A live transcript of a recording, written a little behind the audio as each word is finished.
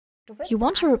You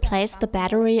want to replace the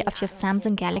battery of your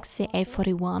Samsung Galaxy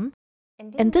A41?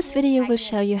 In this video we'll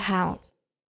show you how.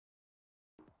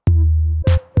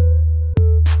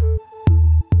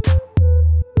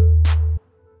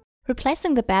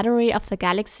 Replacing the battery of the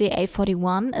Galaxy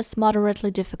A41 is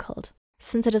moderately difficult.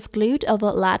 Since it is glued over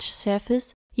a large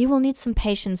surface, you will need some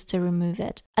patience to remove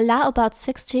it. Allow about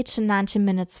 60 to 90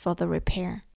 minutes for the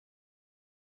repair.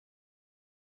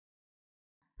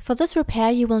 For this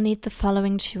repair you will need the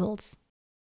following tools.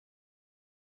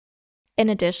 In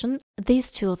addition,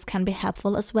 these tools can be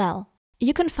helpful as well.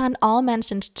 You can find all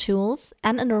mentioned tools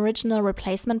and an original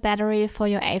replacement battery for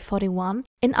your A41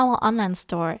 in our online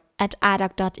store at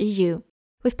iDoc.eu.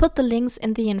 We've put the links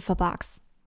in the info box.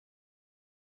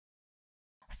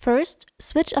 First,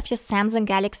 switch off your Samsung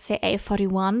Galaxy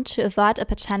A41 to avoid a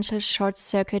potential short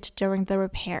circuit during the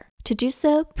repair. To do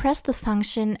so, press the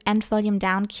function and volume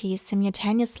down keys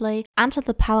simultaneously until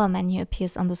the power menu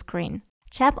appears on the screen.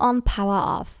 Tap on Power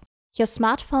Off. Your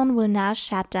smartphone will now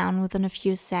shut down within a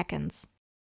few seconds.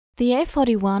 The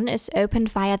A41 is opened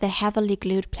via the heavily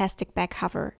glued plastic back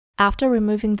cover. After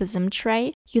removing the SIM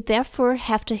tray, you therefore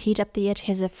have to heat up the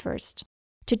adhesive first.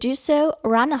 To do so,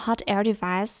 run a hot air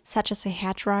device, such as a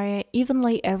hairdryer,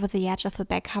 evenly over the edge of the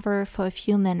back cover for a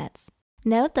few minutes.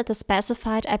 Note that the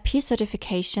specified IP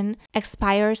certification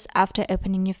expires after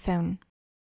opening your phone.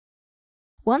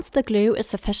 Once the glue is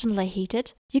sufficiently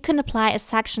heated, you can apply a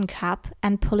suction cup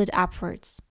and pull it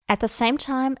upwards. At the same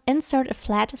time, insert a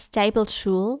flat, stable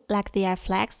tool, like the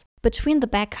iFlex, between the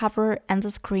back cover and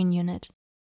the screen unit.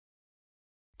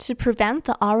 To prevent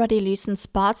the already loosened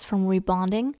spots from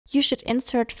rebonding, you should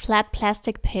insert flat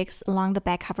plastic picks along the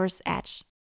back cover's edge.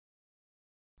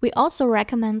 We also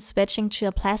recommend switching to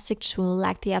a plastic tool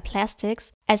like the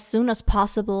iPlastics as soon as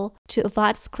possible to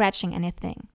avoid scratching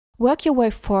anything. Work your way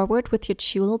forward with your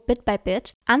tool bit by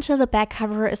bit until the back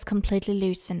cover is completely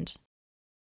loosened.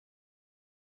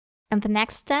 In the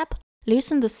next step,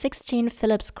 loosen the 16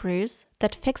 Phillips screws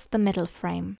that fix the middle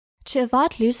frame. To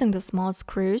avoid losing the small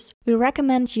screws, we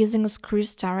recommend using a screw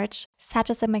storage, such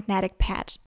as a magnetic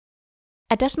pad.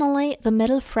 Additionally, the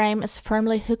middle frame is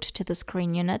firmly hooked to the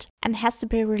screen unit and has to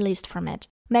be released from it.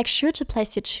 Make sure to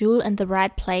place your tool in the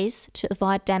right place to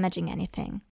avoid damaging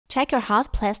anything. Take your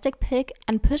hard plastic pick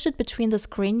and push it between the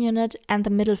screen unit and the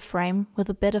middle frame with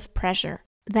a bit of pressure.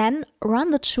 Then,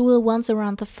 run the tool once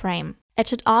around the frame. It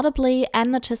should audibly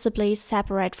and noticeably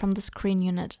separate from the screen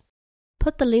unit.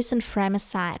 Put the loosened frame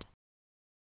aside.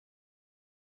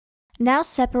 Now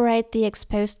separate the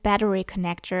exposed battery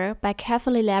connector by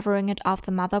carefully levering it off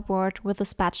the motherboard with a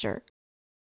spatula.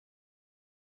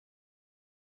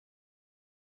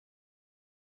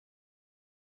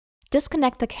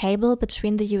 Disconnect the cable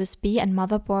between the USB and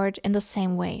motherboard in the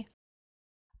same way.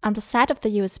 On the side of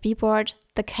the USB board,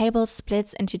 the cable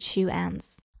splits into two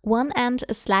ends. One end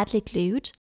is slightly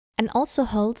glued and also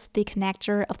holds the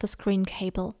connector of the screen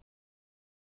cable.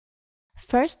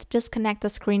 First, disconnect the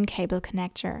screen cable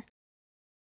connector.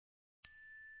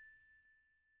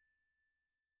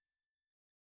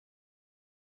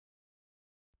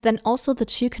 Then also the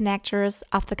two connectors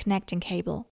of the connecting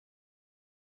cable.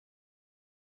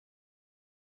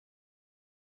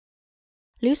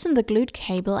 Loosen the glued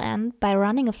cable end by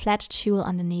running a flat tool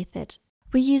underneath it.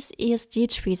 We use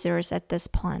ESD tweezers at this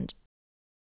point.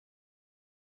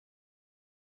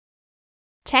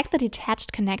 Take the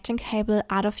detached connecting cable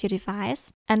out of your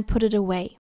device and put it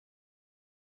away.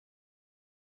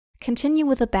 Continue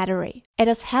with the battery. It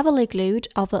is heavily glued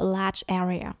over a large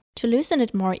area. To loosen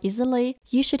it more easily,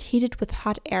 you should heat it with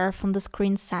hot air from the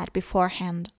screen side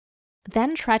beforehand.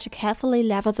 Then try to carefully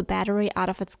lever the battery out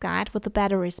of its guide with the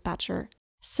battery spatula.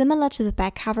 Similar to the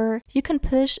back cover, you can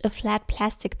push a flat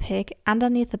plastic pick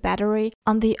underneath the battery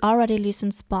on the already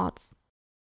loosened spots.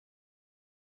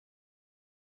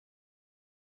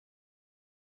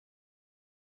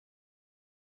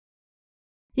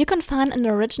 You can find an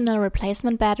original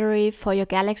replacement battery for your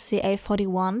Galaxy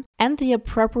A41 and the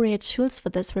appropriate tools for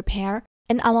this repair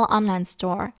in our online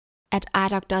store at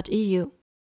iDoc.eu.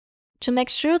 To make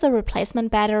sure the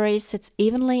replacement battery sits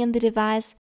evenly in the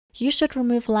device, you should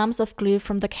remove lumps of glue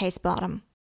from the case bottom.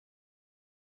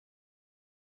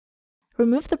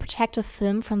 Remove the protective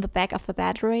film from the back of the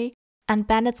battery and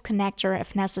bend its connector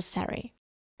if necessary.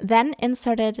 Then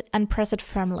insert it and press it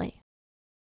firmly.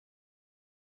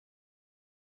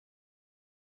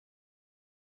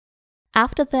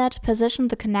 After that, position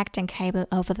the connecting cable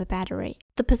over the battery.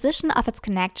 The position of its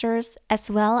connectors,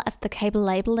 as well as the cable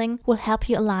labeling, will help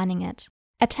you aligning it.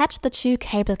 Attach the two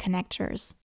cable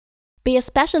connectors. Be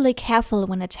especially careful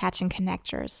when attaching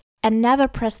connectors, and never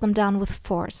press them down with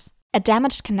force. A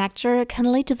damaged connector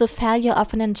can lead to the failure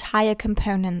of an entire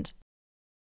component.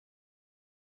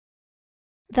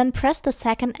 Then press the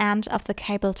second end of the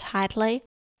cable tightly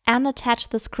and attach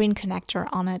the screen connector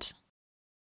on it.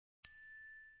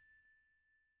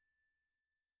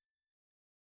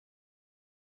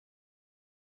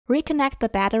 Reconnect the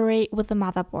battery with the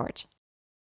motherboard.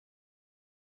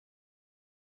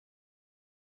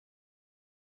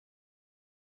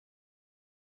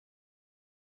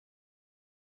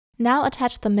 Now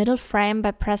attach the middle frame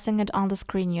by pressing it on the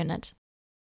screen unit.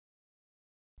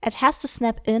 It has to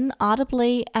snap in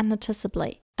audibly and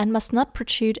noticeably and must not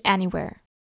protrude anywhere.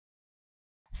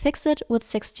 Fix it with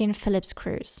 16 Phillips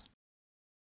screws.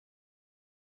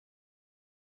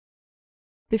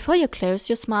 Before you close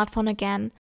your smartphone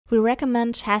again, we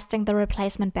recommend testing the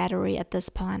replacement battery at this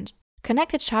point.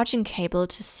 Connect a charging cable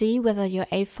to see whether your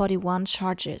A41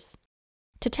 charges.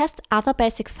 To test other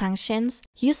basic functions,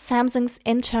 use Samsung's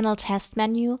internal test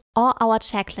menu or our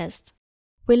checklist.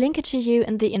 We link it to you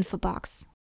in the info box.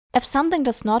 If something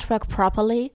does not work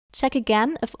properly, check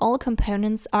again if all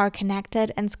components are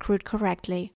connected and screwed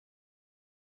correctly.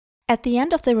 At the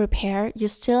end of the repair, you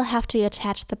still have to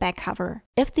attach the back cover.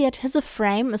 If the adhesive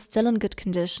frame is still in good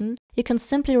condition, you can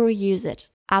simply reuse it.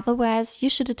 Otherwise, you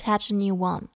should attach a new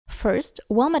one. First,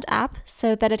 warm it up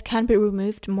so that it can be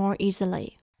removed more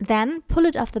easily. Then, pull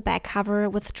it off the back cover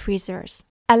with tweezers.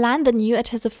 Align the new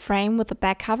adhesive frame with the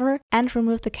back cover and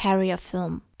remove the carrier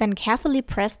film. Then carefully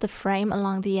press the frame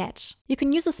along the edge. You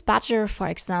can use a spudger, for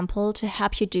example, to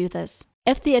help you do this.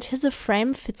 If the adhesive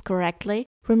frame fits correctly,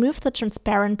 remove the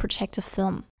transparent protective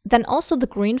film. Then also the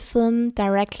green film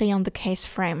directly on the case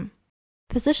frame.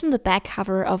 Position the back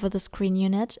cover over the screen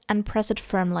unit and press it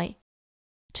firmly.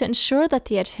 To ensure that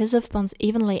the adhesive bonds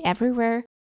evenly everywhere,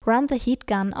 run the heat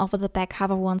gun over the back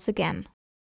cover once again.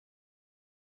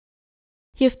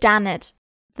 You've done it!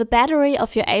 The battery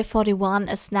of your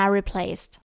A41 is now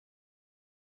replaced.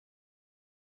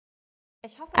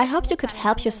 I hope you could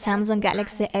help your Samsung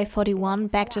Galaxy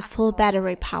A41 back to full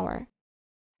battery power.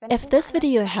 If this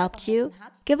video helped you,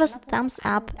 give us a thumbs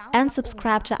up and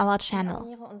subscribe to our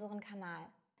channel.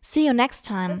 See you next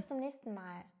time!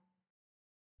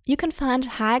 You can find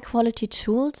high-quality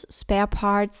tools, spare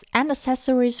parts and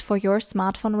accessories for your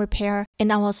smartphone repair in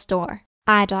our store,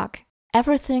 iDoc.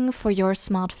 Everything for your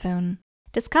smartphone.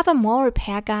 Discover more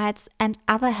repair guides and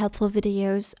other helpful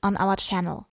videos on our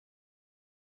channel.